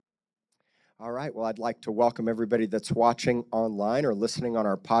All right. Well, I'd like to welcome everybody that's watching online or listening on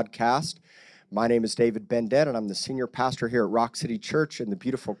our podcast. My name is David Bendet, and I'm the senior pastor here at Rock City Church in the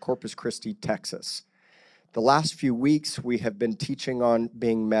beautiful Corpus Christi, Texas. The last few weeks, we have been teaching on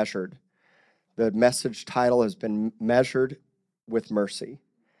being measured. The message title has been Measured with Mercy.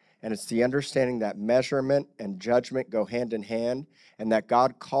 And it's the understanding that measurement and judgment go hand in hand, and that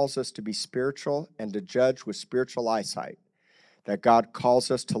God calls us to be spiritual and to judge with spiritual eyesight. That God calls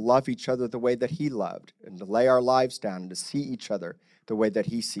us to love each other the way that He loved, and to lay our lives down and to see each other the way that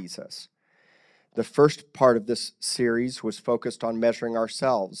He sees us. The first part of this series was focused on measuring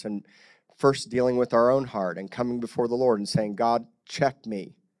ourselves and first dealing with our own heart and coming before the Lord and saying, God, check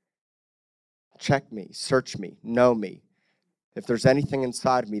me, search me, know me. If there's anything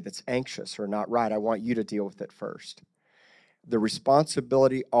inside of me that's anxious or not right, I want you to deal with it first. The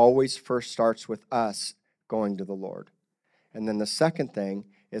responsibility always first starts with us going to the Lord. And then the second thing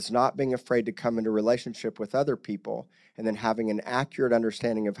is not being afraid to come into relationship with other people and then having an accurate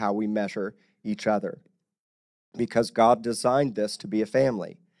understanding of how we measure each other. Because God designed this to be a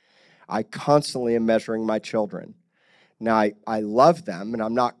family. I constantly am measuring my children. Now, I love them, and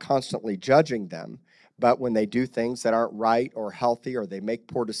I'm not constantly judging them, but when they do things that aren't right or healthy, or they make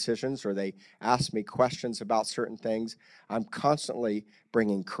poor decisions, or they ask me questions about certain things, I'm constantly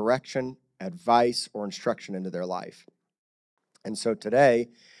bringing correction, advice, or instruction into their life. And so today,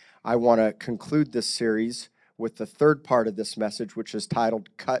 I want to conclude this series with the third part of this message, which is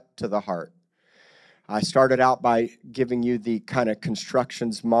titled Cut to the Heart. I started out by giving you the kind of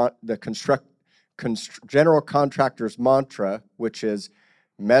general contractor's mantra, which is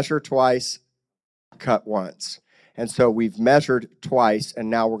measure twice, cut once. And so we've measured twice, and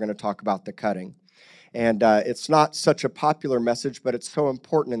now we're going to talk about the cutting. And it's not such a popular message, but it's so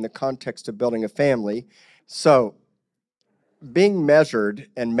important in the context of building a family. So being measured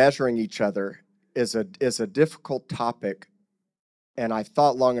and measuring each other is a difficult topic, and I've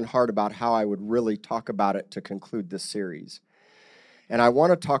thought long and hard about how I would really talk about it to conclude this series. And I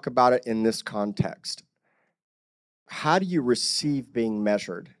want to talk about it in this context. How do you receive being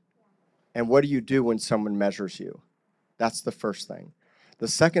measured? And what do you do when someone measures you? That's the first thing. The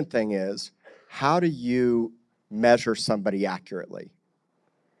second thing is, how do you measure somebody accurately?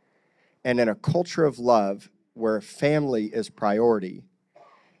 And in a culture of love where family is priority,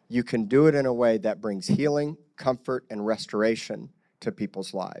 you can do it in a way that brings healing, comfort, and restoration to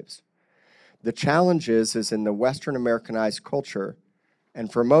people's lives. The challenge is in the Western Americanized culture,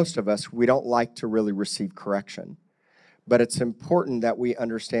 and for most of us, we don't like to really receive correction. But it's important that we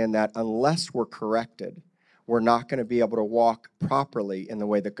understand that unless we're corrected, we're not going to be able to walk properly in the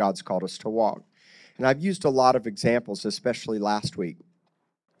way that God's called us to walk. And I've used a lot of examples, especially last week,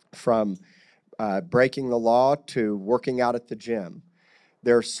 from breaking the law to working out at the gym.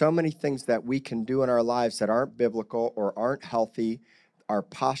 There are so many things that we can do in our lives that aren't biblical or aren't healthy. Our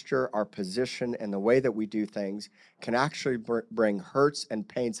posture, our position, and the way that we do things can actually bring hurts and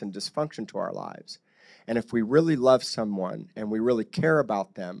pains and dysfunction to our lives. And if we really love someone and we really care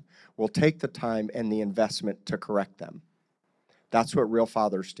about them, we'll take the time and the investment to correct them. That's what real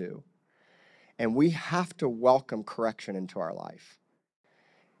fathers do. And we have to welcome correction into our life,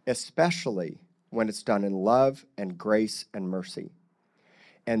 especially when it's done in love and grace and mercy.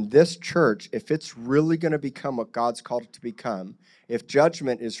 And this church, if it's really going to become what God's called it to become, if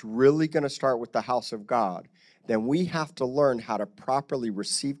judgment is really going to start with the house of God, then we have to learn how to properly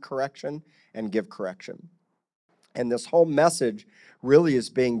receive correction and give correction. And this whole message really is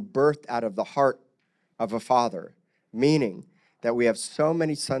being birthed out of the heart of a father, meaning that we have so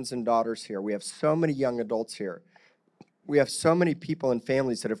many sons and daughters here. We have so many young adults here. We have so many people and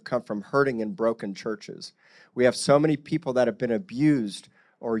families that have come from hurting and broken churches. We have so many people that have been abused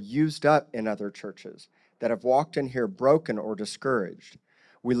or used up in other churches, that have walked in here broken or discouraged.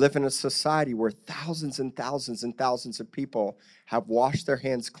 We live in a society where thousands and thousands and thousands of people have washed their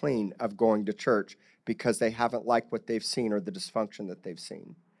hands clean of going to church because they haven't liked what they've seen or the dysfunction that they've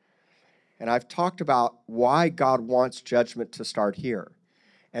seen. And I've talked about why God wants judgment to start here.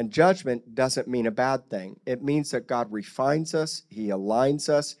 And judgment doesn't mean a bad thing. It means that God refines us, He aligns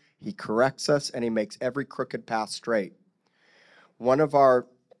us, He corrects us, and He makes every crooked path straight. One of our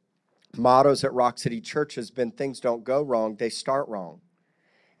mottos at Rock City Church has been, things don't go wrong, they start wrong.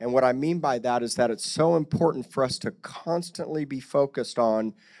 And what I mean by that is that it's so important for us to constantly be focused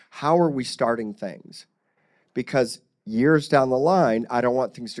on how are we starting things. Because years down the line, I don't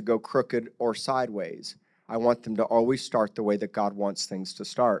want things to go crooked or sideways. I want them to always start the way that God wants things to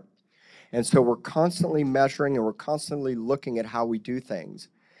start. And so we're constantly measuring and we're constantly looking at how we do things.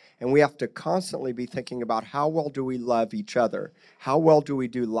 And we have to constantly be thinking about how well do we love each other? How well do we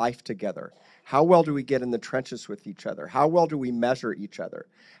do life together? How well do we get in the trenches with each other? How well do we measure each other?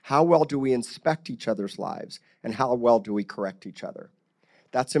 How well do we inspect each other's lives? And how well do we correct each other?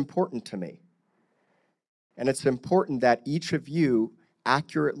 That's important to me. And it's important that each of you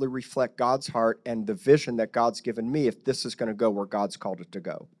accurately reflect God's heart and the vision that God's given me if this is going to go where God's called it to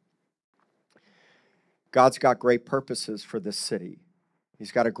go. God's got great purposes for this city.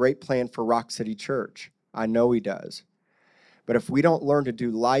 He's got a great plan for Rock City Church. I know he does. But if we don't learn to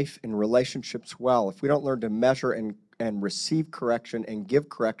do life and relationships well, if we don't learn to measure and receive correction and give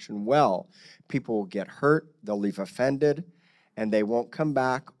correction well, people will get hurt, they'll leave offended, and they won't come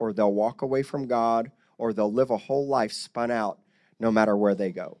back, or they'll walk away from God, or they'll live a whole life spun out no matter where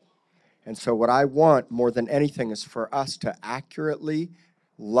they go. And so what I want more than anything is for us to accurately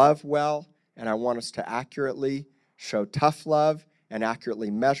love well, and I want us to accurately show tough love and accurately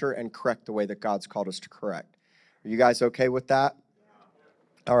measure and correct the way that God's called us to correct. Are you guys okay with that?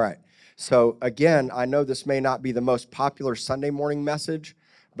 All right. So again, I know this may not be the most popular Sunday morning message,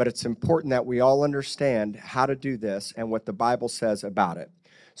 but it's important that we all understand how to do this and what the Bible says about it.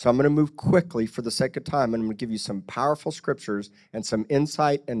 So I'm going to move quickly for the sake of time, and I'm going to give you some powerful scriptures and some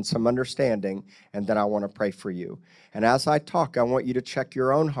insight and some understanding, and then I want to pray for you. And as I talk, I want you to check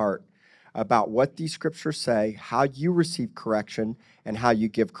your own heart about what these scriptures say, how you receive correction, and how you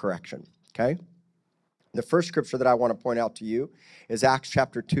give correction, okay? The first scripture that I want to point out to you is Acts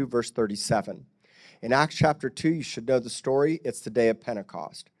chapter 2, verse 37. In Acts chapter 2, you should know the story. It's the day of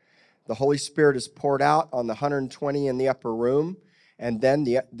Pentecost. The Holy Spirit is poured out on the 120 in the upper room, and then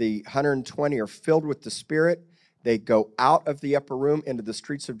the 120 are filled with the Spirit. They go out of the upper room into the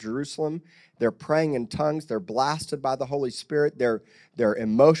streets of Jerusalem. They're praying in tongues. They're blasted by the Holy Spirit. They're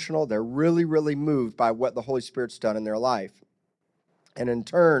emotional. They're really, really moved by what the Holy Spirit's done in their life. And in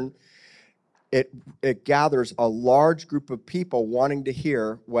turn, it gathers a large group of people wanting to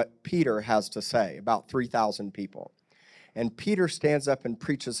hear what Peter has to say, about 3,000 people. And Peter stands up and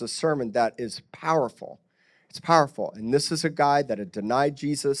preaches a sermon that is powerful. It's powerful. And this is a guy that had denied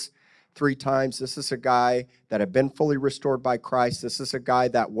Jesus 3 times. This is a guy that had been fully restored by Christ. This is a guy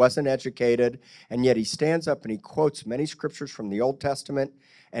that wasn't educated. And yet he stands up and he quotes many scriptures from the Old Testament,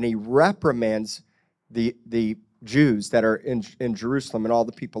 and he reprimands the Jews that are in Jerusalem and all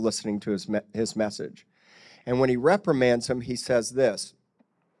the people listening to his message. And when he reprimands them, he says this.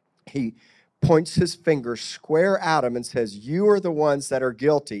 He points his finger square at him and says, "You are the ones that are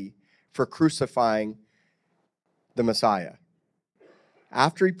guilty for crucifying the Messiah."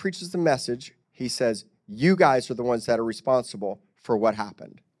 After he preaches the message, he says, "You guys are the ones that are responsible for what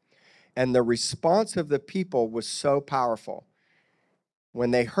happened." And the response of the people was so powerful.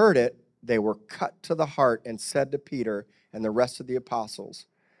 When they heard it, they were cut to the heart and said to Peter and the rest of the apostles,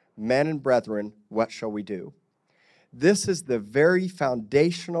 "Men and brethren, what shall we do?" This is the very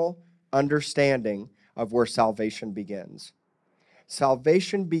foundational understanding of where salvation begins.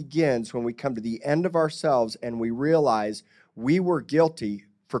 Salvation begins when we come to the end of ourselves and we realize we were guilty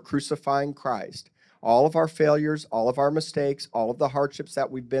for crucifying Christ. All of our failures, all of our mistakes, all of the hardships that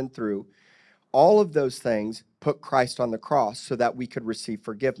we've been through, all of those things put Christ on the cross so that we could receive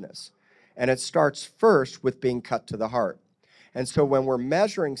forgiveness. And it starts first with being cut to the heart. And so when we're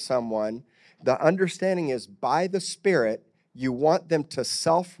measuring someone, the understanding is by the Spirit, you want them to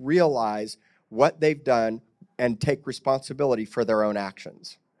self-realize what they've done and take responsibility for their own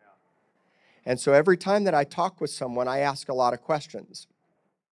actions. And so every time that I talk with someone, I ask a lot of questions.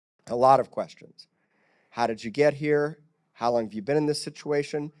 A lot of questions. How did you get here? How long have you been in this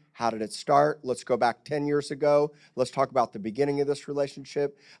situation? How did it start? Let's go back 10 years ago. Let's talk about the beginning of this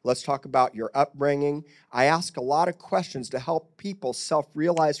relationship. Let's talk about your upbringing. I ask a lot of questions to help people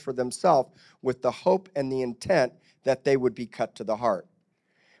self-realize for themselves with the hope and the intent that they would be cut to the heart.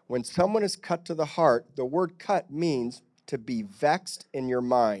 When someone is cut to the heart, the word cut means to be vexed in your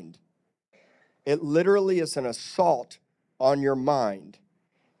mind. It literally is an assault on your mind.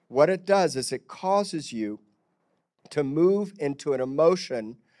 What it does is it causes you to move into an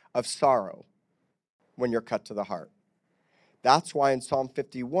emotion of sorrow when you're cut to the heart. That's why in Psalm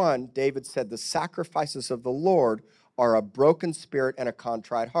 51, David said, "The sacrifices of the Lord are a broken spirit and a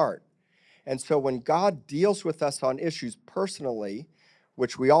contrite heart." And so when God deals with us on issues personally,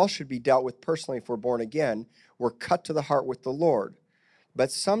 which we all should be dealt with personally if we're born again, we're cut to the heart with the Lord.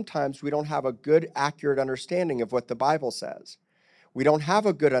 But sometimes we don't have a good, accurate understanding of what the Bible says. We don't have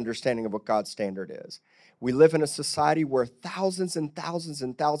a good understanding of what God's standard is. We live in a society where thousands and thousands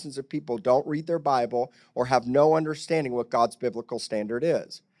and thousands of people don't read their Bible or have no understanding what God's biblical standard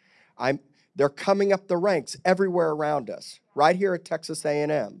is. They're coming up the ranks everywhere around us, right here at Texas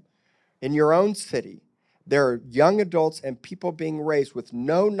A&M. In your own city, there are young adults and people being raised with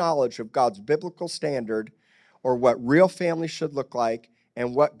no knowledge of God's biblical standard or what real family should look like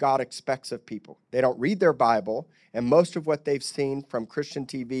and what God expects of people. They don't read their Bible, and most of what they've seen from Christian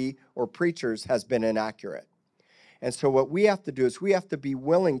TV or preachers has been inaccurate. And so what we have to do is we have to be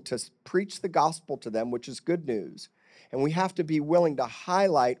willing to preach the gospel to them, which is good news. And we have to be willing to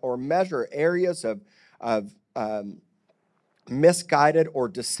highlight or measure areas of misguided or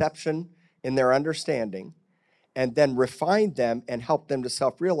deception in their understanding, and then refine them and help them to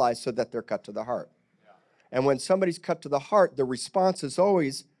self-realize so that they're cut to the heart. And when somebody's cut to the heart, the response is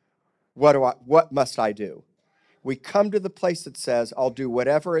always, what must I do? We come to the place that says, I'll do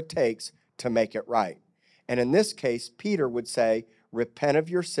whatever it takes to make it right. And in this case, Peter would say, repent of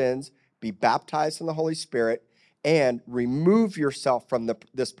your sins, be baptized in the Holy Spirit, and remove yourself from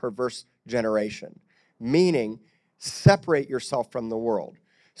this perverse generation, meaning separate yourself from the world.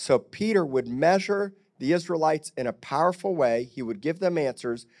 So Peter would measure the Israelites in a powerful way. He would give them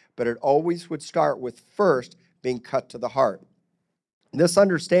answers, but it always would start with first being cut to the heart. This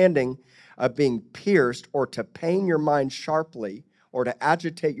understanding of being pierced or to pain your mind sharply or to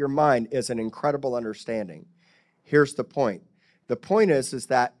agitate your mind is an incredible understanding. Here's the point. The point is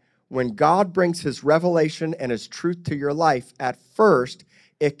that when God brings his revelation and his truth to your life, at first,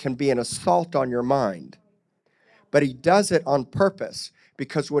 it can be an assault on your mind. But he does it on purpose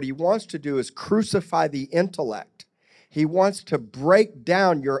because what he wants to do is crucify the intellect. He wants to break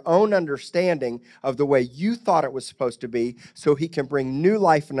down your own understanding of the way you thought it was supposed to be so he can bring new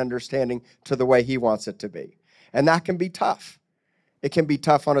life and understanding to the way he wants it to be. And that can be tough. It can be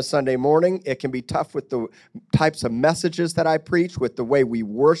tough on a Sunday morning. It can be tough with the types of messages that I preach, with the way we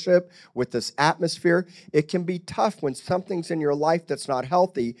worship, with this atmosphere. It can be tough when something's in your life that's not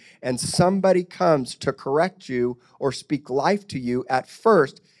healthy and somebody comes to correct you or speak life to you. At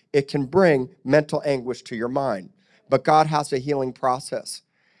first, it can bring mental anguish to your mind. But God has a healing process.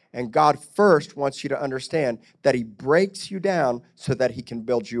 And God first wants you to understand that he breaks you down so that he can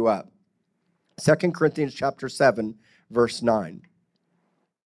build you up. 2 Corinthians chapter 7, verse 9.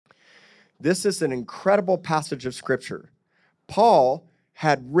 This is an incredible passage of Scripture. Paul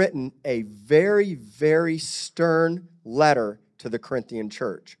had written a very, very stern letter to the Corinthian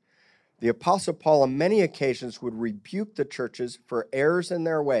church. The Apostle Paul on many occasions would rebuke the churches for errors in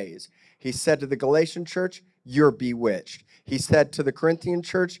their ways. He said to the Galatian church, you're bewitched. He said to the Corinthian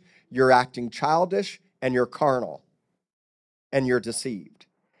church, you're acting childish and you're carnal and you're deceived.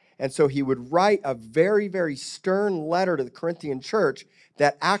 And so he would write a very, very stern letter to the Corinthian church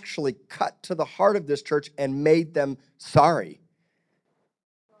that actually cut to the heart of this church and made them sorry.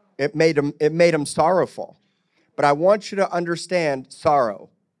 It made them sorrowful. But I want you to understand sorrow.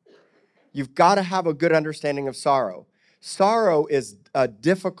 You've got to have a good understanding of sorrow. Sorrow is a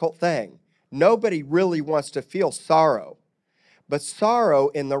difficult thing. Nobody really wants to feel sorrow. But sorrow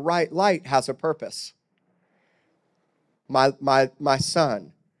in the right light has a purpose. My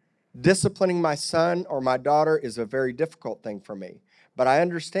son. Disciplining my son or my daughter is a very difficult thing for me. But I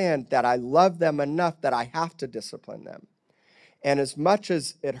understand that I love them enough that I have to discipline them. And as much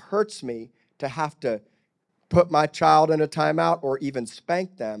as it hurts me to have to put my child in a timeout or even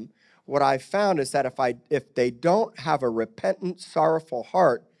spank them, what I've found is that if they don't have a repentant, sorrowful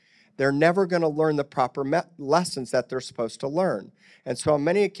heart, they're never going to learn the proper lessons that they're supposed to learn. And so on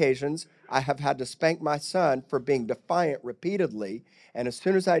many occasions, I have had to spank my son for being defiant repeatedly. And as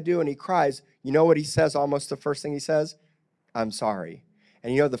soon as I do and he cries, you know what he says? Almost the first thing he says, I'm sorry.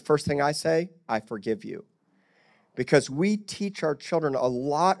 And you know the first thing I say? I forgive you. Because we teach our children a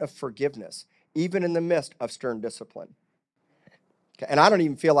lot of forgiveness, even in the midst of stern discipline. Okay? And I don't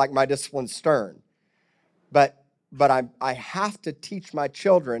even feel like my discipline's stern. But I have to teach my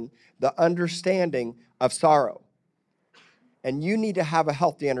children the understanding of sorrow. And you need to have a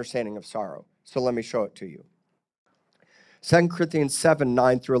healthy understanding of sorrow. So let me show it to you. 2 Corinthians 7,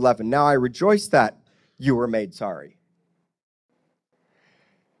 9 through 11. Now I rejoice that you were made sorry,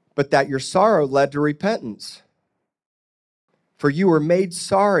 but that your sorrow led to repentance. For you were made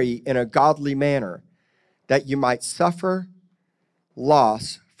sorry in a godly manner, that you might suffer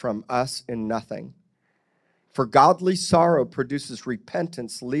loss from us in nothing. For godly sorrow produces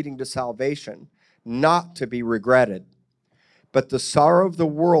repentance leading to salvation, not to be regretted. But the sorrow of the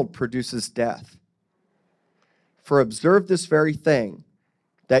world produces death. For observe this very thing,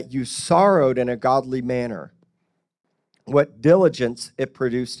 that you sorrowed in a godly manner. What diligence it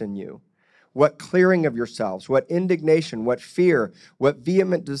produced in you. What clearing of yourselves, what indignation, what fear, what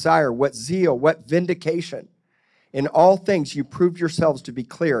vehement desire, what zeal, what vindication. In all things you proved yourselves to be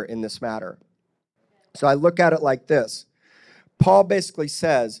clear in this matter. So I look at it like this. Paul basically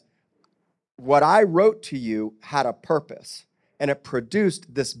says, what I wrote to you had a purpose, and it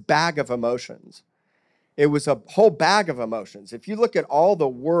produced this bag of emotions. It was a whole bag of emotions. If you look at all the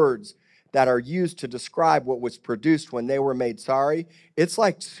words that are used to describe what was produced when they were made sorry, it's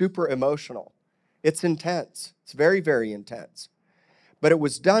like super emotional. It's intense. It's very, very intense. But it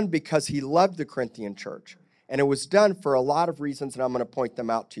was done because he loved the Corinthian church. And it was done for a lot of reasons, and I'm going to point them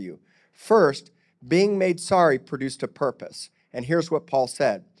out to you. First, being made sorry produced a purpose. And here's what Paul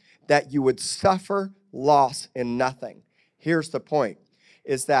said, that you would suffer loss in nothing. Here's the point,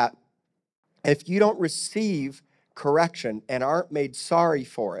 is that if you don't receive correction and aren't made sorry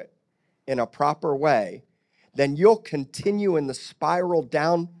for it in a proper way, then you'll continue in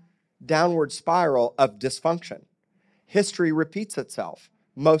the downward spiral of dysfunction. History repeats itself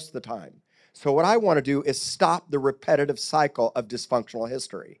most of the time. So what I want to do is stop the repetitive cycle of dysfunctional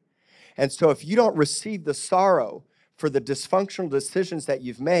history. And so if you don't receive the sorrow for the dysfunctional decisions that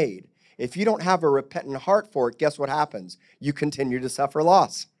you've made, if you don't have a repentant heart for it, guess what happens? You continue to suffer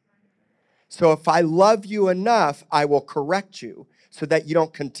loss. So if I love you enough, I will correct you so that you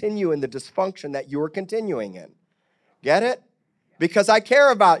don't continue in the dysfunction that you are continuing in. Get it? Because I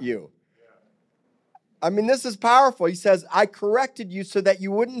care about you. I mean, this is powerful. He says, I corrected you so that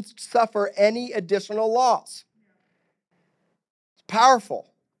you wouldn't suffer any additional loss. It's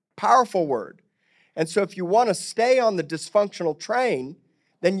powerful, powerful word. And so if you want to stay on the dysfunctional train,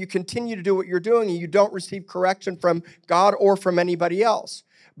 then you continue to do what you're doing and you don't receive correction from God or from anybody else.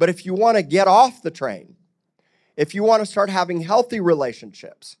 But if you want to get off the train, if you want to start having healthy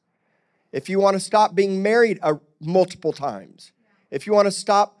relationships, if you want to stop being married multiple times, if you want to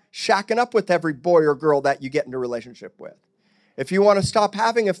stop shacking up with every boy or girl that you get into a relationship with, if you want to stop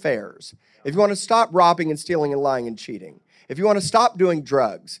having affairs, if you want to stop robbing and stealing and lying and cheating, if you want to stop doing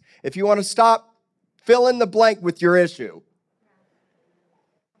drugs, if you want to stop fill in the blank with your issue,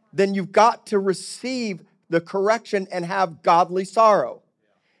 then you've got to receive the correction and have godly sorrow.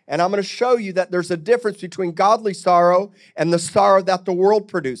 And I'm going to show you that there's a difference between godly sorrow and the sorrow that the world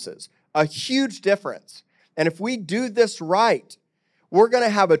produces. A huge difference. And if we do this right, we're going to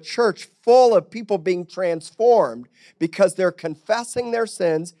have a church full of people being transformed because they're confessing their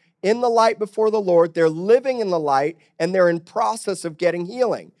sins in the light before the Lord, they're living in the light, and they're in process of getting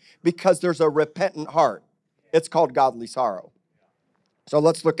healing because there's a repentant heart. It's called godly sorrow. So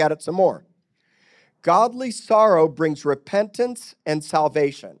let's look at it some more. Godly sorrow brings repentance and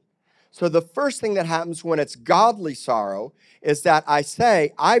salvation. So the first thing that happens when it's godly sorrow is that I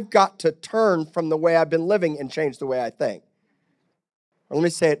say, I've got to turn from the way I've been living and change the way I think. Or let me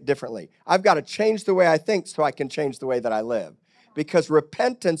say it differently. I've got to change the way I think so I can change the way that I live. Because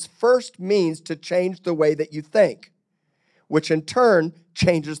repentance first means to change the way that you think, which in turn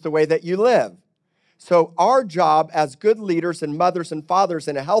changes the way that you live. So our job as good leaders and mothers and fathers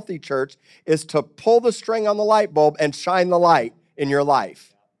in a healthy church is to pull the string on the light bulb and shine the light in your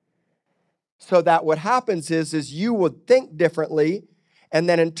life. So that what happens is you would think differently, and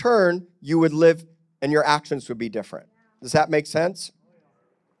then in turn, you would live and your actions would be different. Does that make sense?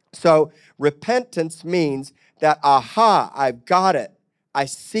 So repentance means that, aha, I've got it. I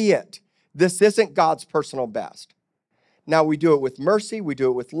see it. This isn't God's personal best. Now, we do it with mercy, we do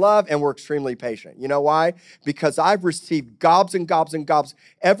it with love, and we're extremely patient. You know why? Because I've received gobs and gobs and gobs.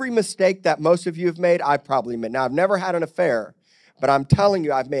 Every mistake that most of you have made, I've probably made. Now, I've never had an affair, but I'm telling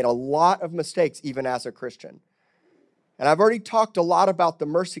you, I've made a lot of mistakes even as a Christian. And I've already talked a lot about the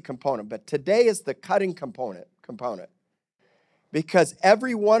mercy component, but today is the cutting component. Because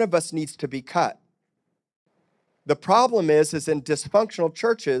every one of us needs to be cut. The problem is in dysfunctional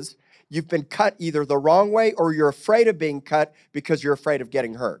churches, you've been cut either the wrong way or you're afraid of being cut because you're afraid of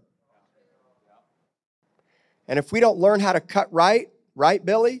getting hurt. And if we don't learn how to cut right,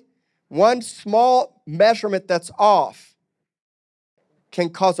 Billy? One small measurement that's off can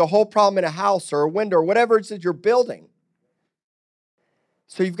cause a whole problem in a house or a window or whatever it is you're building.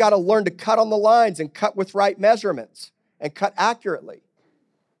 So you've got to learn to cut on the lines and cut with right measurements and cut accurately.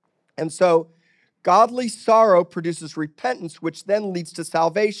 And so godly sorrow produces repentance, which then leads to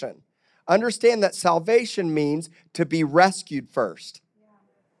salvation. Understand that salvation means to be rescued first.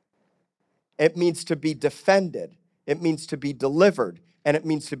 It means to be defended. It means to be delivered. And it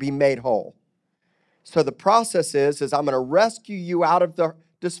means to be made whole. So the process is I'm going to rescue you out of the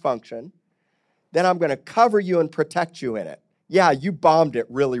dysfunction. Then I'm going to cover you and protect you in it. Yeah, you bombed it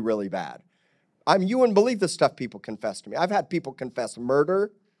really, really bad. You wouldn't believe the stuff people confess to me. I've had people confess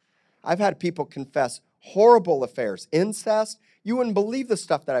murder. I've had people confess horrible affairs, incest. You wouldn't believe the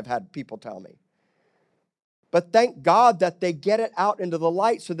stuff that I've had people tell me. But thank God that they get it out into the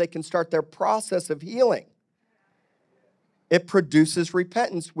light so they can start their process of healing. It produces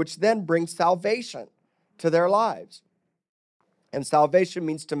repentance, which then brings salvation to their lives. And salvation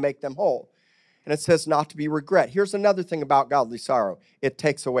means to make them whole. And it says not to be regret. Here's another thing about godly sorrow. It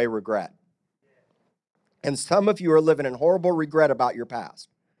takes away regret. And some of you are living in horrible regret about your past.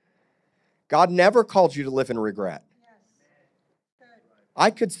 God never called you to live in regret. I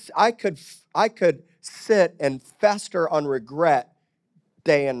could sit and fester on regret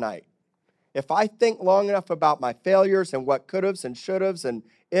day and night. If I think long enough about my failures and what could haves and should haves and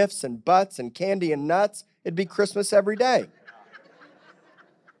ifs and buts and candy and nuts, it'd be Christmas every day.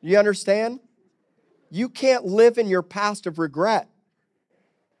 You understand? You can't live in your past of regret.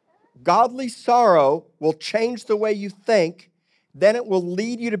 Godly sorrow will change the way you think, then it will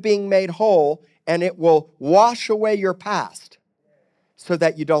lead you to being made whole, and it will wash away your past so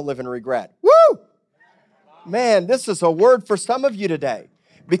that you don't live in regret. Woo! Man, this is a word for some of you today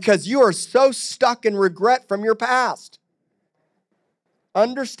because you are so stuck in regret from your past.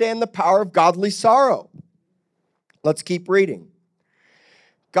 Understand the power of godly sorrow. Let's keep reading.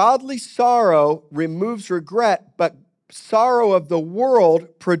 Godly sorrow removes regret, but sorrow of the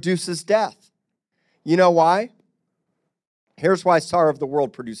world produces death. You know why? Here's why sorrow of the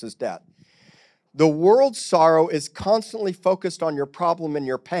world produces death. The world's sorrow is constantly focused on your problem and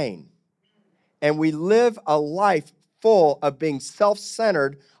your pain. And we live a life full of being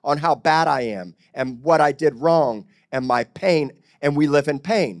self-centered on how bad I am and what I did wrong and my pain, and we live in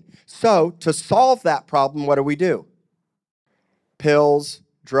pain. So to solve that problem, what do? Pills,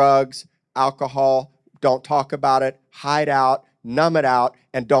 drugs, alcohol, don't talk about it, hide out, numb it out,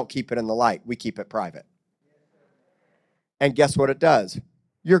 and don't keep it in the light. We keep it private. And guess what it does?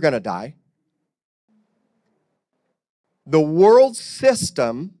 You're going to die. The world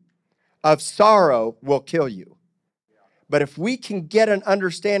system of sorrow will kill you. But if we can get an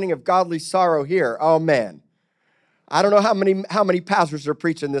understanding of godly sorrow here, oh man, I don't know how many pastors are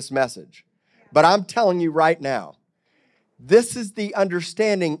preaching this message, but I'm telling you right now, this is the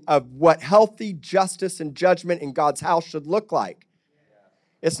understanding of what healthy justice and judgment in God's house should look like.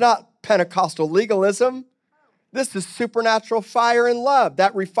 It's not Pentecostal legalism. This is supernatural fire and love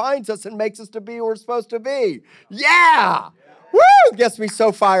that refines us and makes us to be who we're supposed to be. Yeah! Woo! It gets me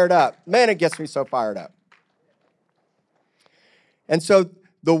so fired up. Man, it gets me so fired up. And so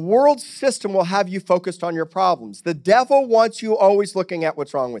the world system will have you focused on your problems. The devil wants you always looking at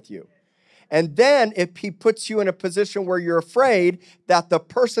what's wrong with you. And then if he puts you in a position where you're afraid that the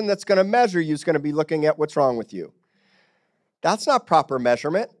person that's going to measure you is going to be looking at what's wrong with you. That's not proper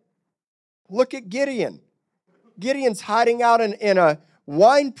measurement. Look at Gideon. Gideon's hiding out in a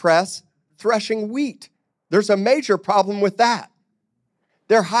wine press threshing wheat. There's a major problem with that.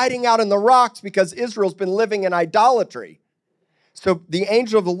 They're hiding out in the rocks because Israel's been living in idolatry. So the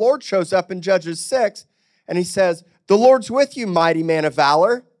angel of the Lord shows up in Judges 6, and he says, "The Lord's with you, mighty man of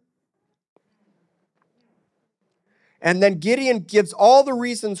valor." And then Gideon gives all the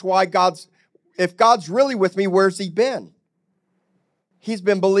reasons why if God's really with me, where's he been? He's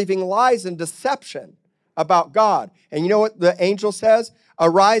been believing lies and deception about God. And you know what the angel says?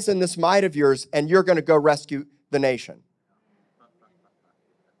 Arise in this might of yours, and you're going to go rescue the nation.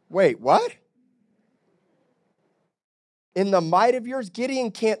 Wait, what? In the might of yours,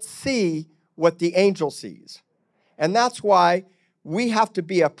 Gideon can't see what the angel sees. And that's why we have to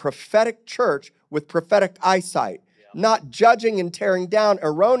be a prophetic church with prophetic eyesight, not judging and tearing down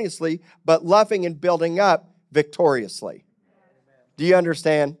erroneously, but loving and building up victoriously. Do you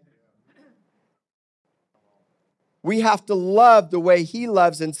understand? We have to love the way he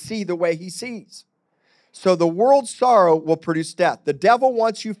loves and see the way he sees. So the world's sorrow will produce death. The devil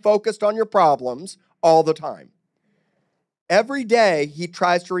wants you focused on your problems all the time. Every day, he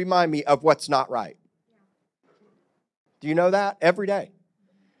tries to remind me of what's not right. Do you know that? Every day.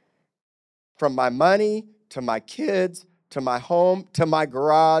 From my money, to my kids, to my home, to my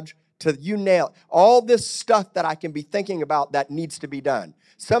garage, to you nail it. All this stuff that I can be thinking about that needs to be done.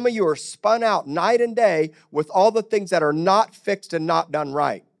 Some of you are spun out night and day with all the things that are not fixed and not done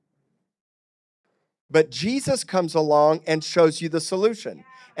right. But Jesus comes along and shows you the solution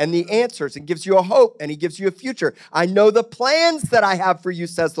and the answers and gives you a hope and he gives you a future. I know the plans that I have for you,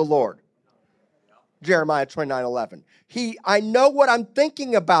 says the Lord. Jeremiah 29:11. I know what I'm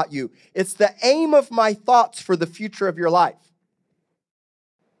thinking about you. It's the aim of my thoughts for the future of your life.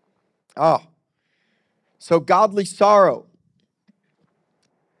 Oh, so godly sorrow.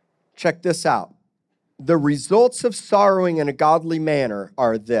 Check this out. The results of sorrowing in a godly manner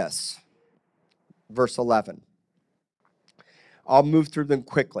are this. Verse 11. I'll move through them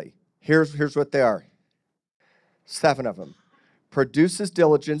quickly. Here's what they are. 7 of them. Produces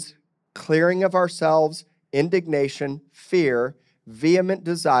diligence, clearing of ourselves, indignation, fear, vehement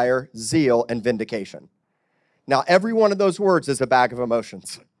desire, zeal, and vindication. Now, every one of those words is a bag of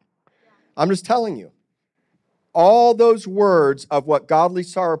emotions. I'm just telling you. All those words of what godly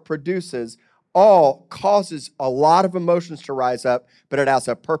sorrow produces all causes a lot of emotions to rise up, but it has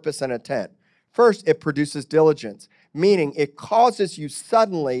a purpose and intent. First, it produces diligence, meaning it causes you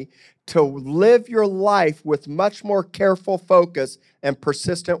suddenly to live your life with much more careful focus and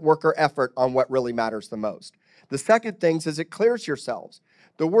persistent work or effort on what really matters the most. The second thing is it clears yourselves.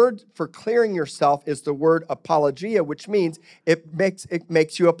 The word for clearing yourself is the word apologia, which means it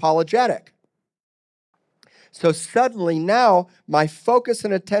makes you apologetic. So suddenly now my focus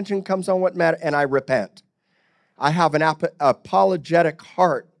and attention comes on what matters, and I repent. I have an apologetic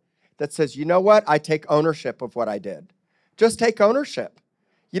heart that says, you know what? I take ownership of what I did. Just take ownership.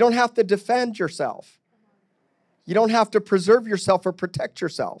 You don't have to defend yourself. You don't have to preserve yourself or protect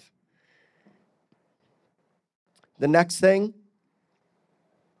yourself. The next thing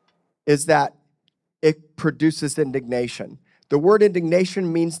is that it produces indignation. The word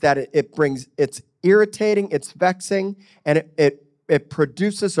indignation means that it's irritating, it's vexing, and it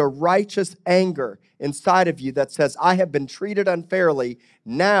produces a righteous anger inside of you that says, I have been treated unfairly,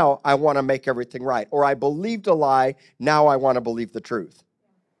 now I want to make everything right. Or I believed a lie, now I want to believe the truth.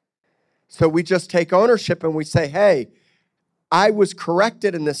 So we just take ownership and we say, hey, I was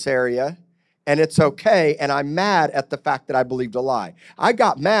corrected in this area, and it's okay, and I'm mad at the fact that I believed a lie. I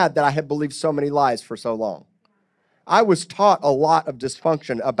got mad that I had believed so many lies for so long. I was taught a lot of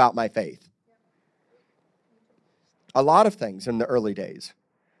dysfunction about my faith. A lot of things in the early days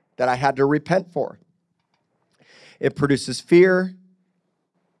that I had to repent for. It produces fear,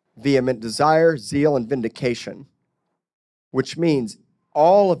 vehement desire, zeal, and vindication, which means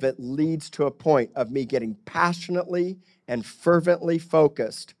all of it leads to a point of me getting passionately and fervently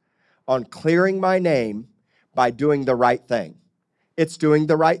focused on clearing my name by doing the right thing. It's doing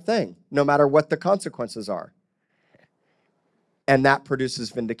the right thing, no matter what the consequences are. And that produces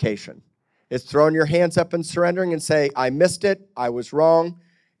vindication. It's throwing your hands up and surrendering and say, I missed it, I was wrong,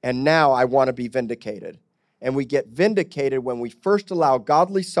 and now I want to be vindicated. And we get vindicated when we first allow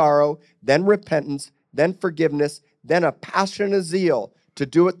godly sorrow, then repentance, then forgiveness, then a passion and a zeal to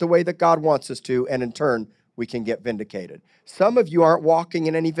do it the way that God wants us to, and in turn, we can get vindicated. Some of you aren't walking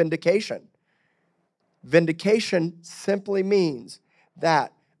in any vindication. Vindication simply means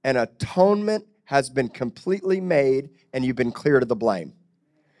that an atonement has been completely made and you've been cleared of the blame.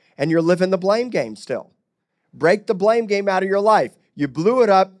 And you're living the blame game still. Break the blame game out of your life. You blew it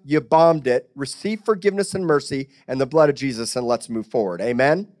up, you bombed it, receive forgiveness and mercy and the blood of Jesus, and let's move forward.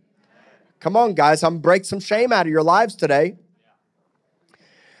 Amen? Come on, guys, I'm going to break some shame out of your lives today.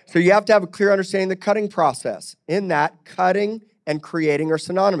 So you have to have a clear understanding of the cutting process. In that, cutting and creating are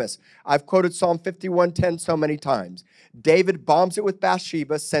synonymous. I've quoted Psalm 51:10 so many times. David bombs it with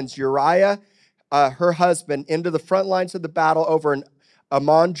Bathsheba, sends Uriah, her husband, into the front lines of the battle over in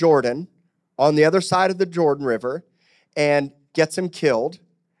Ammon, Jordan, on the other side of the Jordan River, and gets him killed,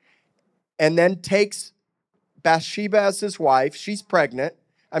 and then takes Bathsheba as his wife. She's pregnant.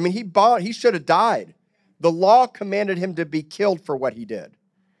 I mean, he should have died. The law commanded him to be killed for what he did.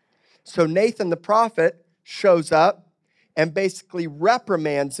 So Nathan the prophet shows up and basically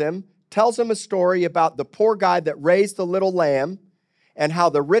reprimands him, tells him a story about the poor guy that raised the little lamb and how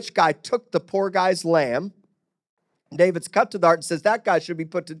the rich guy took the poor guy's lamb. David's cut to the heart and says, that guy should be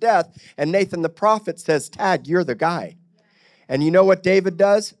put to death. And Nathan the prophet says, Tag, you're the guy. And you know what David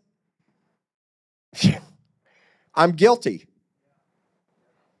does? I'm guilty.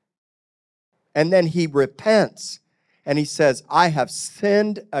 And then he repents and he says, I have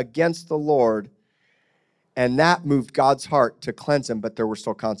sinned against the Lord. And that moved God's heart to cleanse him, but there were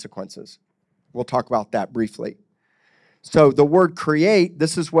still consequences. We'll talk about that briefly. So the word create,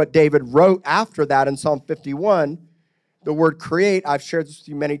 this is what David wrote after that in Psalm 51. The word create, I've shared this with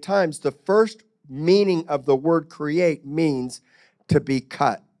you many times. The first meaning of the word create means to be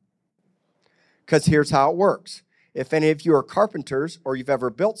cut. Because here's how it works. If any of you are carpenters or you've ever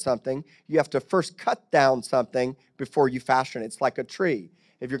built something, you have to first cut down something before you fashion it. It's like a tree.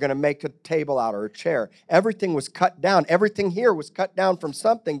 If you're going to make a table out or a chair, everything was cut down. Everything here was cut down from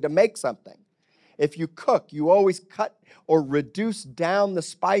something to make something. If you cook, you always cut or reduce down the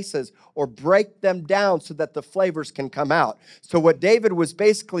spices or break them down so that the flavors can come out. So what David was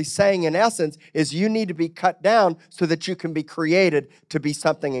basically saying in essence is you need to be cut down so that you can be created to be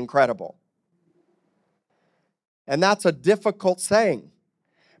something incredible. And that's a difficult saying.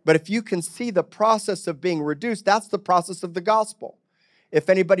 But if you can see the process of being reduced, that's the process of the gospel. If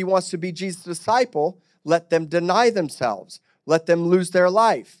anybody wants to be Jesus' disciple, let them deny themselves. Let them lose their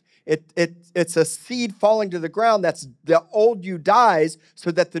life. It's a seed falling to the ground. That's the old you dies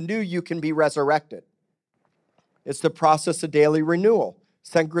so that the new you can be resurrected. It's the process of daily renewal.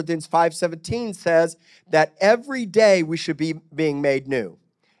 2 Corinthians 5:17 says that every day we should be being made new.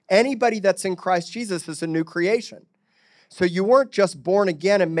 Anybody that's in Christ Jesus is a new creation. So you weren't just born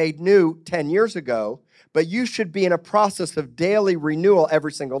again and made new 10 years ago, but you should be in a process of daily renewal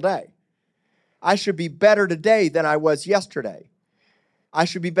every single day. I should be better today than I was yesterday. I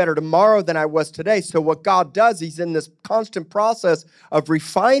should be better tomorrow than I was today. So what God does, he's in this constant process of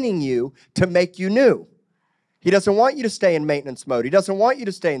refining you to make you new. He doesn't want you to stay in maintenance mode. He doesn't want you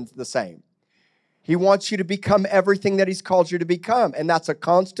to stay in the same. He wants you to become everything that he's called you to become. And that's a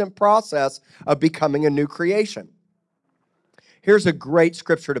constant process of becoming a new creation. Here's a great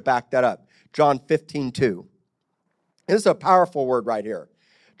scripture to back that up. John 15:2. This is a powerful word right here.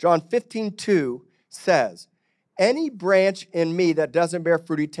 John 15:2 says, any branch in me that doesn't bear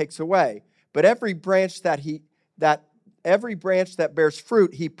fruit, he takes away. But every branch that bears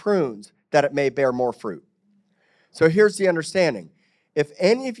fruit, he prunes, that it may bear more fruit. So here's the understanding. If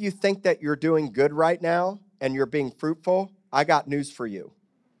any of you think that you're doing good right now and you're being fruitful, I got news for you.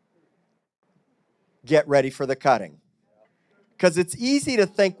 Get ready for the cutting. Because it's easy to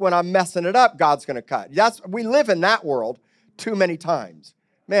think when I'm messing it up, God's going to cut. We live in that world too many times.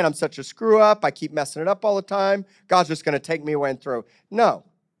 Man, I'm such a screw up. I keep messing it up all the time. God's just going to take me away and throw. No,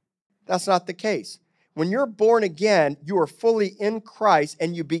 that's not the case. When you're born again, you are fully in Christ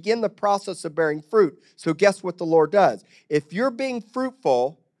and you begin the process of bearing fruit. So guess what the Lord does? If you're being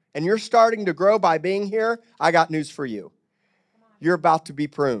fruitful and you're starting to grow by being here, I got news for you. You're about to be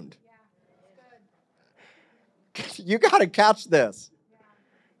pruned. You got to catch this.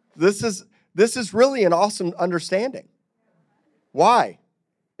 This is really an awesome understanding. Why?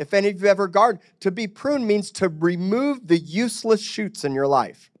 If any of you ever garden, to be pruned means to remove the useless shoots in your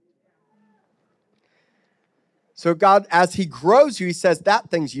life. So God, as he grows you, he says, that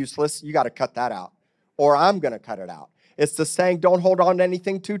thing's useless. You got to cut that out. Or I'm going to cut it out. It's the saying, don't hold on to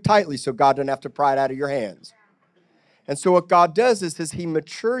anything too tightly so God doesn't have to pry it out of your hands. And so what God does is he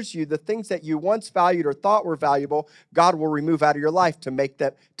matures you. The things that you once valued or thought were valuable, God will remove out of your life to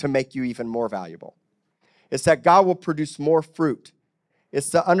make you even more valuable. It's that God will produce more fruit. It's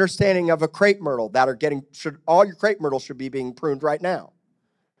the understanding of a crepe myrtle all your crepe myrtles should be being pruned right now.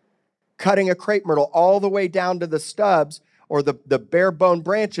 Cutting a crepe myrtle all the way down to the stubs or the bare bone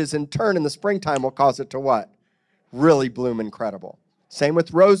branches in turn in the springtime will cause it to what? Really bloom incredible. Same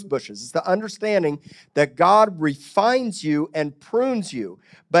with rose bushes. It's the understanding that God refines you and prunes you.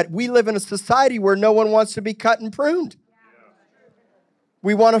 But we live in a society where no one wants to be cut and pruned.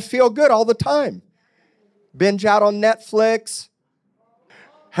 We want to feel good all the time. Binge out on Netflix.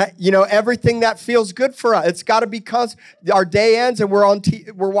 Everything that feels good for us. It's got to be our day ends and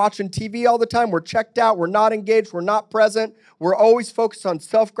we're watching TV all the time. We're checked out. We're not engaged. We're not present. We're always focused on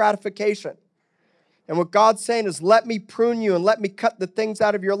self-gratification. And what God's saying is, let me prune you and let me cut the things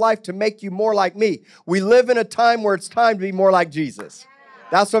out of your life to make you more like me. We live in a time where it's time to be more like Jesus.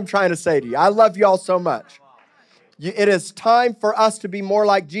 That's what I'm trying to say to you. I love you all so much. It is time for us to be more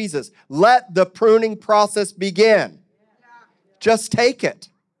like Jesus. Let the pruning process begin. Just take it.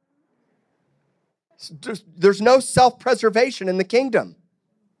 There's no self-preservation in the kingdom.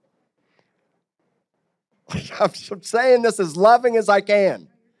 I'm saying this as loving as I can.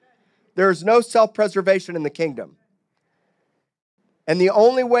 There's no self-preservation in the kingdom. And the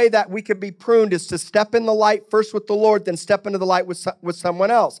only way that we can be pruned is to step in the light first with the Lord, then step into the light with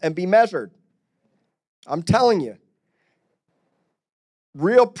someone else and be measured. I'm telling you.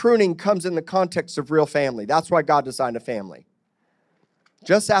 Real pruning comes in the context of real family. That's why God designed a family.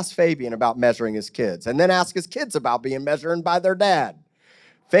 Just ask Fabian about measuring his kids, and then ask his kids about being measured by their dad.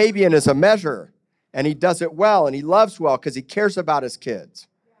 Fabian is a measurer, and he does it well, and he loves well because he cares about his kids.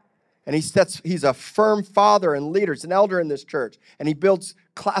 And he's a firm father and leader. He's an elder in this church, and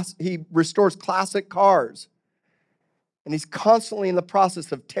he restores classic cars. And he's constantly in the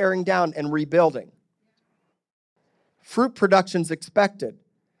process of tearing down and rebuilding. Fruit production is expected.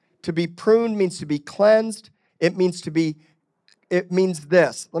 To be pruned means to be cleansed. It means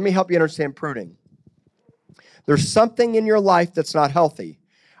this. Let me help you understand pruning. There's something in your life that's not healthy.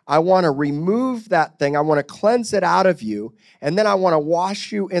 I want to remove that thing. I want to cleanse it out of you, and then I want to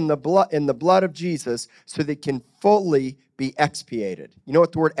wash you in the blood of Jesus so that it can fully be expiated. You know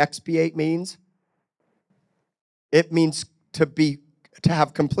what the word expiate means? It means to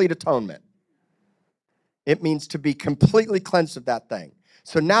have complete atonement. It means to be completely cleansed of that thing.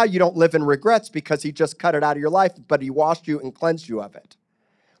 So now you don't live in regrets because he just cut it out of your life, but he washed you and cleansed you of it.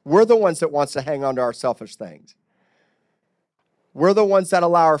 We're the ones that wants to hang on to our selfish things. We're the ones that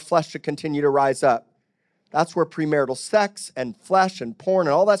allow our flesh to continue to rise up. That's where premarital sex and flesh and porn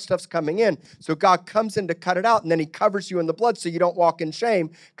and all that stuff's coming in. So God comes in to cut it out, and then he covers you in the blood so you don't walk in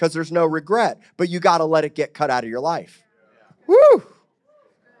shame because there's no regret. But you got to let it get cut out of your life. Woo!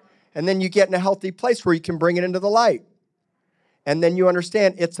 And then you get in a healthy place where you can bring it into the light. And then you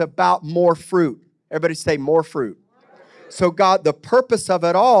understand it's about more fruit. Everybody say more fruit. So God, the purpose of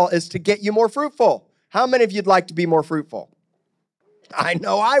it all is to get you more fruitful. How many of you'd like to be more fruitful? I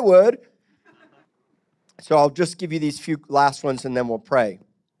know I would. So I'll just give you these few last ones and then we'll pray.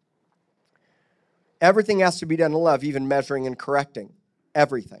 Everything has to be done in love, even measuring and correcting.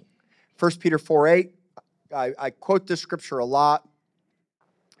 Everything. 1 Peter 4:8, I quote this scripture a lot.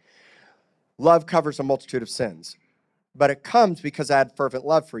 Love covers a multitude of sins, but it comes because I had fervent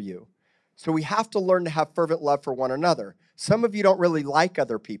love for you. So we have to learn to have fervent love for one another. Some of you don't really like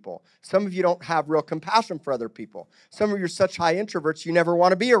other people. Some of you don't have real compassion for other people. Some of you are such high introverts, you never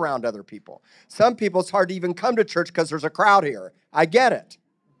want to be around other people. Some people, it's hard to even come to church because there's a crowd here. I get it.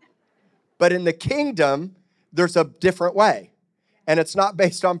 But in the kingdom, there's a different way. And it's not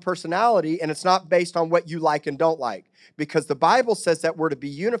based on personality, and it's not based on what you like and don't like. Because the Bible says that we're to be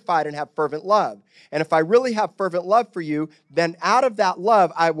unified and have fervent love. And if I really have fervent love for you, then out of that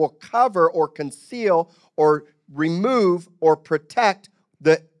love, I will cover or conceal or remove or protect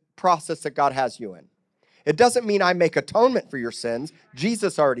the process that God has you in. It doesn't mean I make atonement for your sins.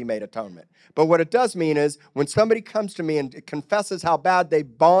 Jesus already made atonement. But what it does mean is when somebody comes to me and confesses how bad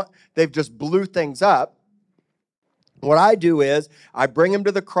they've just blew things up, what I do is I bring them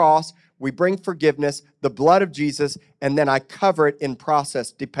to the cross, we bring forgiveness, the blood of Jesus, and then I cover it in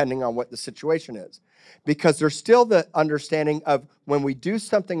process depending on what the situation is. Because there's still the understanding of when we do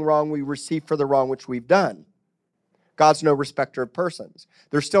something wrong, we receive for the wrong which we've done. God's no respecter of persons.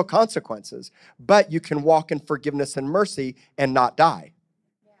 There's still consequences, but you can walk in forgiveness and mercy and not die.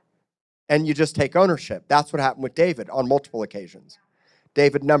 And you just take ownership. That's what happened with David on multiple occasions.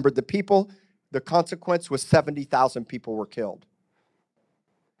 David numbered the people. The consequence was 70,000 people were killed.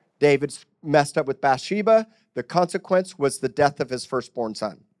 David messed up with Bathsheba. The consequence was the death of his firstborn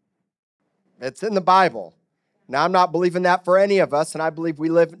son. It's in the Bible. Now, I'm not believing that for any of us, and I believe we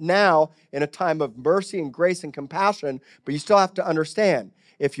live now in a time of mercy and grace and compassion, but you still have to understand,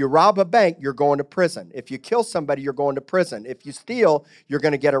 if you rob a bank, you're going to prison. If you kill somebody, you're going to prison. If you steal, you're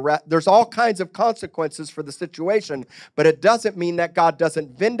going to get arrested. There's all kinds of consequences for the situation, but it doesn't mean that God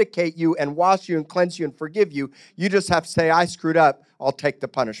doesn't vindicate you and wash you and cleanse you and forgive you. You just have to say, I screwed up, I'll take the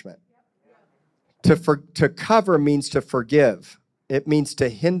punishment. To cover means to forgive. It means to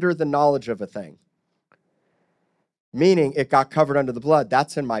hinder the knowledge of a thing. Meaning it got covered under the blood.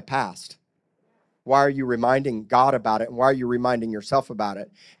 That's in my past. Why are you reminding God about it? And why are you reminding yourself about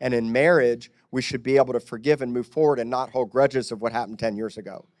it? And in marriage, we should be able to forgive and move forward and not hold grudges of what happened 10 years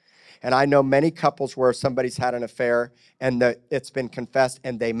ago. And I know many couples where somebody's had an affair and it's been confessed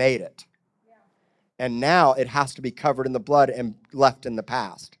and they made it. And now it has to be covered in the blood and left in the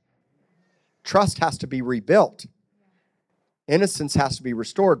past. Trust has to be rebuilt. Innocence has to be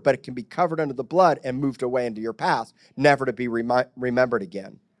restored, but it can be covered under the blood and moved away into your past, never to be remembered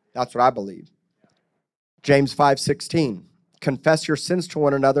again. That's what I believe. James 5:16, confess your sins to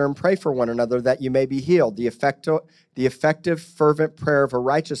one another and pray for one another that you may be healed. The effective, fervent prayer of a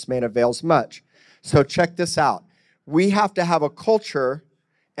righteous man avails much. So check this out. We have to have a culture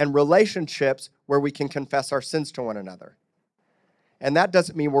and relationships where we can confess our sins to one another. And that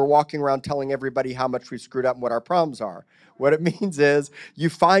doesn't mean we're walking around telling everybody how much we've screwed up and what our problems are. What it means is you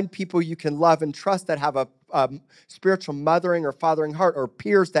find people you can love and trust that have a spiritual mothering or fathering heart, or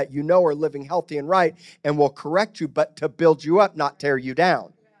peers that you know are living healthy and right and will correct you, but to build you up, not tear you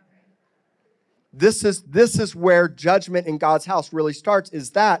down. This is where judgment in God's house really starts, is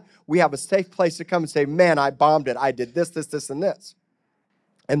that we have a safe place to come and say, man, I bombed it. I did this, and this.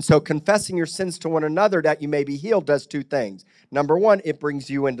 And so confessing your sins to one another that you may be healed does two things. Number one, it brings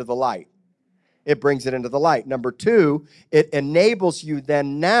you into the light. It brings it into the light. Number two, it enables you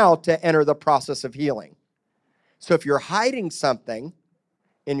then now to enter the process of healing. So if you're hiding something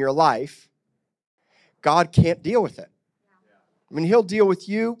in your life, God can't deal with it. I mean, he'll deal with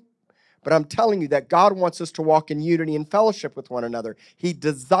you, but I'm telling you that God wants us to walk in unity and fellowship with one another. He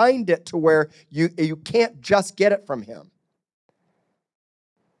designed it to where you can't just get it from him.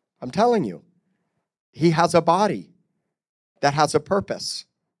 I'm telling you, he has a body that has a purpose.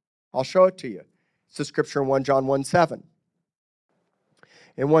 I'll show it to you. It's the scripture in 1 John 1:7.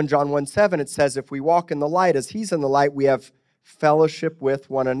 In 1 John 1:7, it says, if we walk in the light as he's in the light, we have fellowship with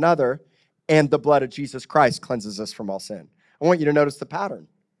one another, and the blood of Jesus Christ cleanses us from all sin. I want you to notice the pattern.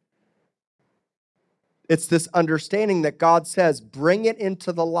 It's this understanding that God says, bring it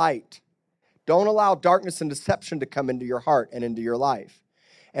into the light. Don't allow darkness and deception to come into your heart and into your life.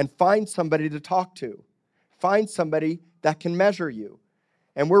 And find somebody to talk to. Find somebody that can measure you.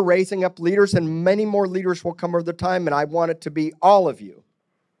 And we're raising up leaders, and many more leaders will come over the time, and I want it to be all of you.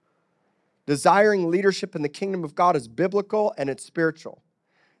 Desiring leadership in the kingdom of God is biblical and it's spiritual.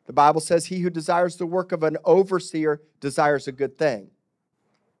 The Bible says, he who desires the work of an overseer desires a good thing.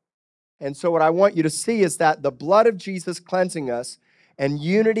 And so what I want you to see is that the blood of Jesus cleansing us and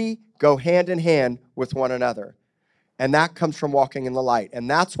unity go hand in hand with one another. And that comes from walking in the light. And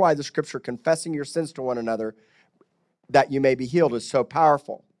that's why the scripture, confessing your sins to one another, that you may be healed, is so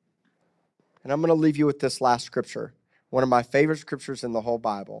powerful. And I'm going to leave you with this last scripture, one of my favorite scriptures in the whole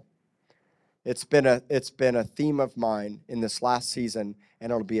Bible. It's been a theme of mine in this last season,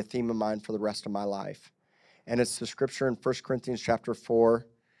 and it'll be a theme of mine for the rest of my life. And it's the scripture in 1 Corinthians chapter 4,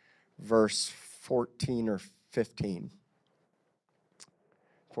 verse 14 or 15.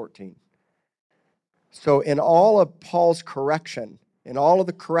 14. So in all of Paul's correction, in all of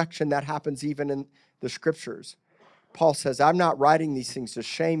the correction that happens even in the scriptures, Paul says, I'm not writing these things to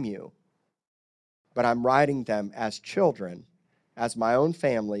shame you, but I'm writing them as children, as my own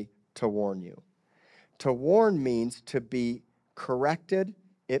family, to warn you. To warn means to be corrected.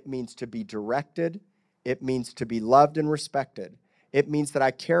 It means to be directed. It means to be loved and respected. It means that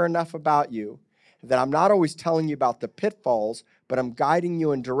I care enough about you that I'm not always telling you about the pitfalls, but I'm guiding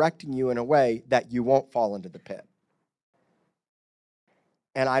you and directing you in a way that you won't fall into the pit.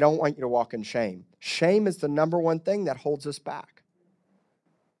 And I don't want you to walk in shame. Shame is the number one thing that holds us back.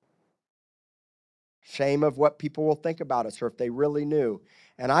 Shame of what people will think about us or if they really knew.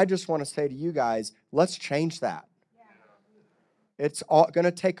 And I just want to say to you guys, let's change that. It's going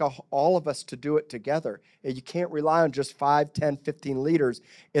to take all of us to do it together. You can't rely on just 5, 10, 15 leaders.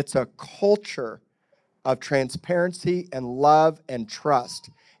 It's a culture of transparency and love and trust.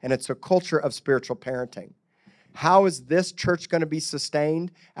 And it's a culture of spiritual parenting. How is this church going to be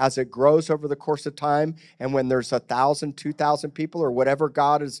sustained as it grows over the course of time? And when there's 1,000, 2,000 people or whatever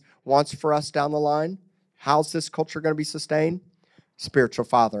God wants for us down the line, how's this culture going to be sustained? Spiritual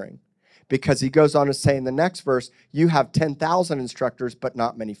fathering. Because he goes on to say in the next verse, you have 10,000 instructors, but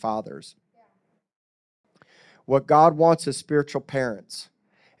not many fathers. What God wants is spiritual parents.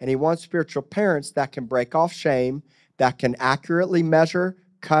 And he wants spiritual parents that can break off shame, that can accurately measure,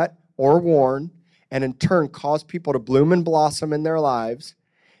 cut, or warn, and in turn cause people to bloom and blossom in their lives.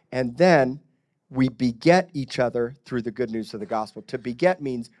 And then we beget each other through the good news of the gospel. To beget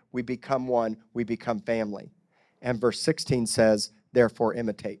means we become one, we become family. And verse 16 says, therefore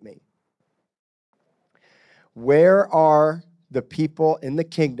imitate me. Where are the people in the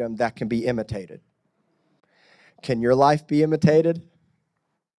kingdom that can be imitated? Can your life be imitated?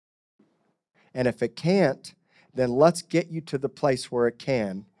 And if it can't, then let's get you to the place where it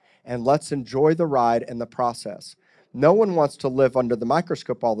can, and let's enjoy the ride and the process. No one wants to live under the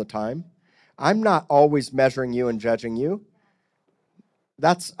microscope all the time. I'm not always measuring you and judging you.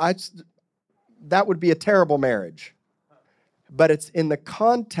 That would be a terrible marriage. But it's in the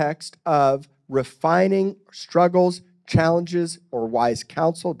context of refining struggles, challenges, or wise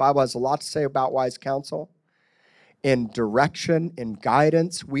counsel. The Bible has a lot to say about wise counsel. In direction, in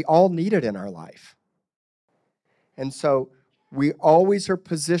guidance, we all need it in our life. And so we always are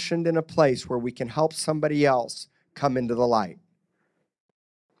positioned in a place where we can help somebody else come into the light.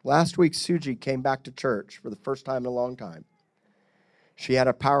 Last week, Suji came back to church for the first time in a long time. She had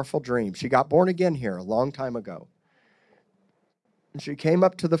a powerful dream. She got born again here a long time ago. And she came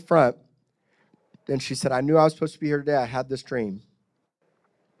up to the front and she said, I knew I was supposed to be here today. I had this dream.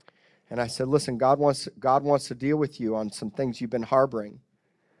 And I said, listen, God wants to deal with you on some things you've been harboring,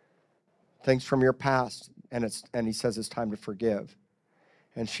 things from your past. And he says it's time to forgive.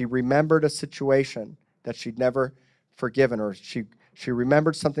 And she remembered a situation that she'd never forgiven, or she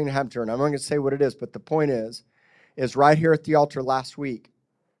remembered something that happened to her. And I'm not going to say what it is, but the point is right here at the altar last week,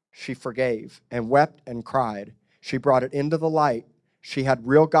 she forgave and wept and cried. She brought it into the light. She had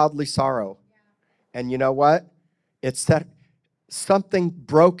real godly sorrow. And you know what? It set something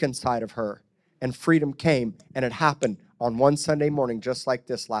broke inside of her, and freedom came, and it happened on one Sunday morning just like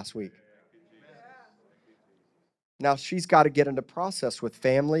this last week. Now she's got to get into process with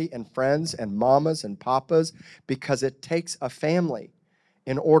family and friends and mamas and papas, because it takes a family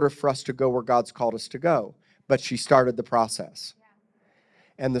in order for us to go where God's called us to go. But she started the process.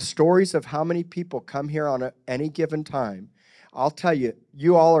 And the stories of how many people come here on any given time, I'll tell you,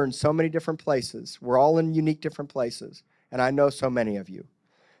 you all are in so many different places. We're all in unique different places. And I know so many of you.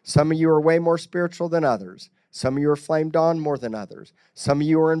 Some of you are way more spiritual than others. Some of you are flamed on more than others. Some of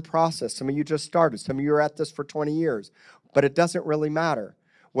you are in process. Some of you just started. Some of you are at this for 20 years. But it doesn't really matter.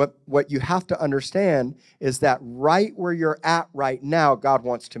 What you have to understand is that right where you're at right now, God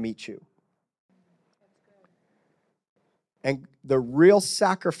wants to meet you. And the real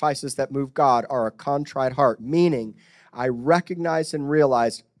sacrifices that move God are a contrite heart, meaning I recognize and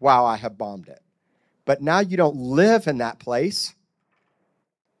realize, wow, I have bombed it. But now you don't live in that place.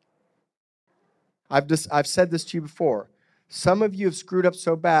 I've said this to you before. Some of you have screwed up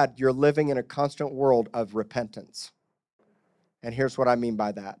so bad, you're living in a constant world of repentance. And here's what I mean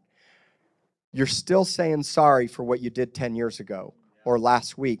by that. You're still saying sorry for what you did 10 years ago or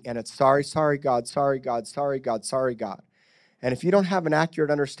last week. And it's sorry, sorry, God, sorry, God, sorry, God, sorry, God. And if you don't have an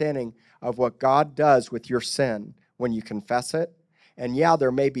accurate understanding of what God does with your sin when you confess it, and yeah,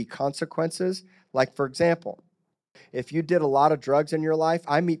 there may be consequences. Like, for example, if you did a lot of drugs in your life,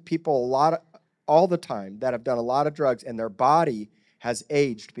 I meet people all the time that have done a lot of drugs and their body has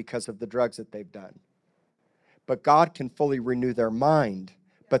aged because of the drugs that they've done. But God can fully renew their mind,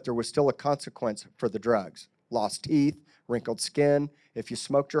 but there was still a consequence for the drugs. Lost teeth, wrinkled skin. If you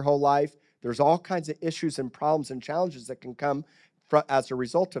smoked your whole life, there's all kinds of issues and problems and challenges that can come as a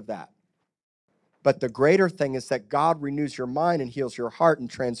result of that. But the greater thing is that God renews your mind and heals your heart and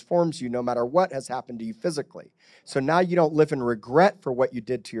transforms you no matter what has happened to you physically. So now you don't live in regret for what you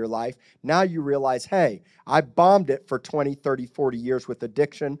did to your life. Now you realize, hey, I bombed it for 20, 30, 40 years with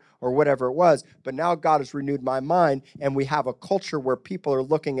addiction or whatever it was, but now God has renewed my mind, and we have a culture where people are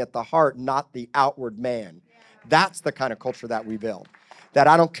looking at the heart, not the outward man. That's the kind of culture that we build. That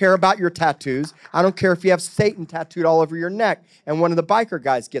I don't care about your tattoos. I don't care if you have Satan tattooed all over your neck and one of the biker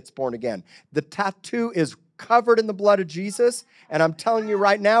guys gets born again. The tattoo is covered in the blood of Jesus. And I'm telling you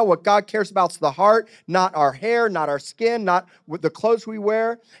right now, what God cares about is the heart, not our hair, not our skin, not the clothes we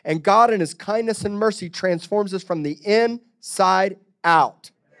wear. And God in his kindness and mercy transforms us from the inside out.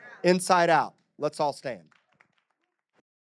 Inside out. Let's all stand.